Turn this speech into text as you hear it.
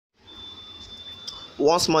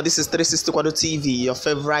Once more, this is 360 Quadro TV, your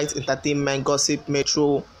favorite entertainment gossip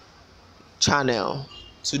metro channel.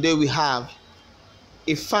 Today we have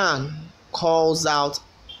a fan calls out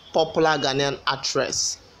popular Ghanaian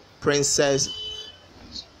actress Princess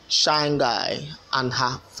Shyngle and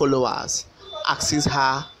her followers, asks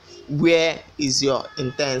her, "Where is your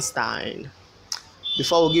intestine?"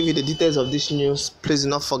 Before we give you the details of this news, please do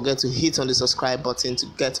not forget to hit on the subscribe button to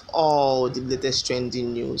get all the latest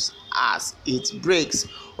trending news as it breaks.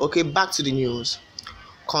 Okay, back to the news.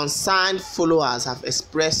 Concerned followers have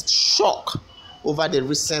expressed shock over the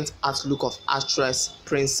recent outlook of actress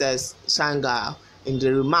Princess Shyngle. In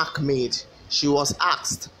the remark made, she was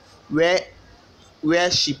asked where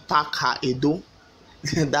she packed her edo,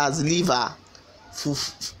 that's liver,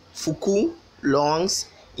 fuku, lungs,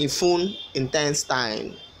 Ifun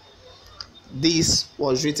intestine. This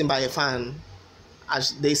was written by a fan.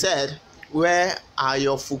 As they said, "Where are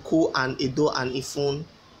your fuku and edo and ifun?"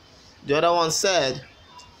 The other one said,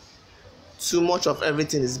 "Too much of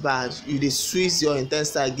everything is bad. You dey squeeze your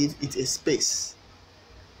intestine, give it a space."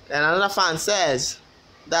 And another fan says,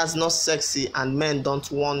 "That's not sexy and men don't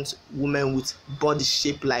want women with body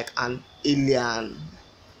shape like an alien."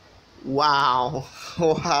 Wow.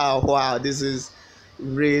 Wow, this is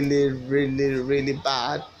really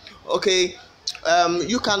bad. Okay,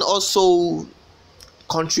 you can also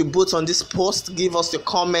contribute on this post. Give us your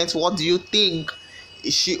comment. What do you think?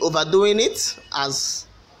 Is she overdoing it? As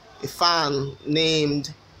a fan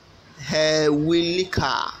named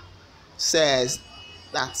Hewilika says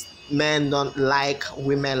that men don't like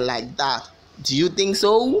women like that. Do you think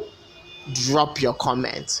so? Drop your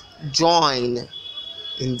comment. Join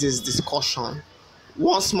in this discussion.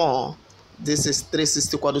 Once more, this is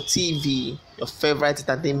 360 Quadro TV, your favorite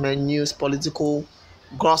entertainment news, political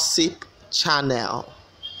gossip channel.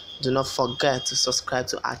 Do not forget to subscribe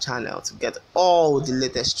to our channel to get all the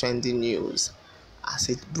latest trending news as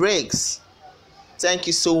it breaks. Thank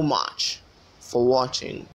you so much for watching.